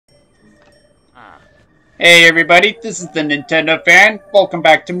Hey everybody, this is the Nintendo fan. Welcome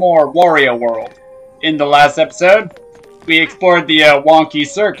back to more Wario World. In the last episode, we explored the Wonky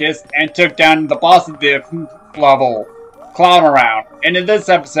Circus and took down the boss of the level, Clown Around. And in this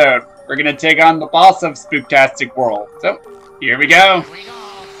episode, we're gonna take on the boss of Spooktastic World. So, here we go.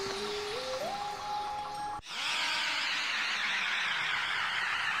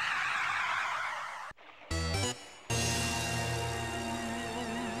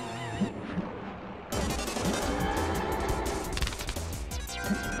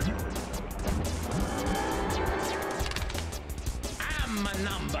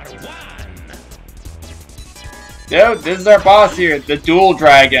 So, this is our boss here, the Dual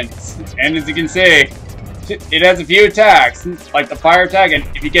Dragons. And as you can see, it has a few attacks, like the fire attack, and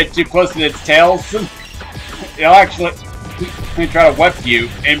if you get too close to its tails, it'll actually try to whip you.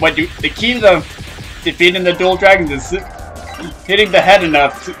 And the key to defeating the Dual Dragons is hitting the head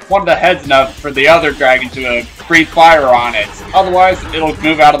enough, one of the heads enough for the other dragon to breathe fire on it. Otherwise, it'll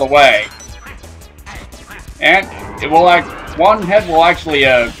move out of the way. And it will one head will actually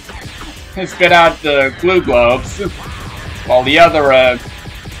spit out the glue globes, while the other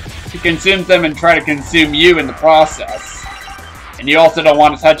consumes them and try to consume you in the process. And you also don't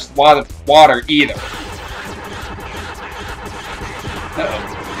want to touch the water either.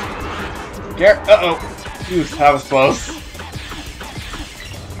 Ooh, that was close.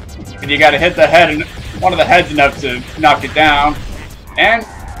 And you gotta hit the head and one of the heads enough to knock it down. And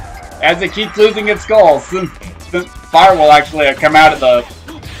as it keeps losing its skulls, the fire will actually come out of the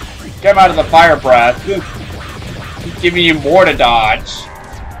fire breath, giving you more to dodge.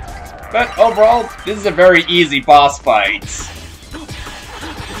 But overall, this is a very easy boss fight.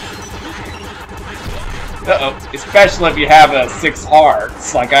 Especially if you have 6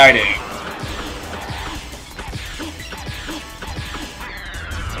 hearts, like I do.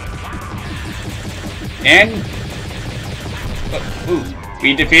 And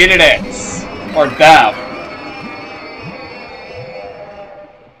we defeated it, or them.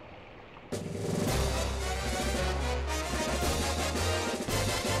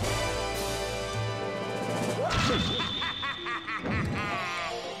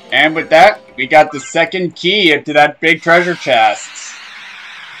 And with that, we got the second key into that big treasure chest.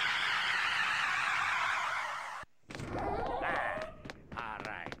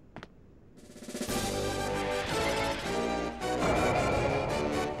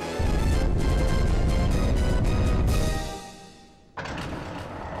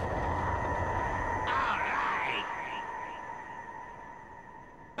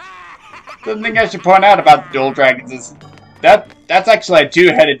 Something I should point out about the Dual Dragons is that's actually a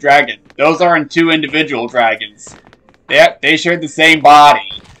 2-headed dragon. Those aren't 2 individual dragons. They share the same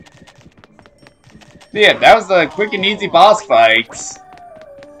body. So yeah, that was a quick and easy boss fight.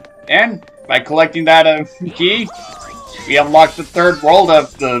 And by collecting that key, we unlocked the 3rd world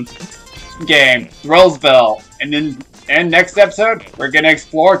of the game, Thrillsville. And next episode, we're gonna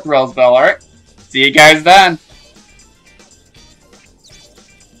explore Thrillsville. Alright, see you guys then.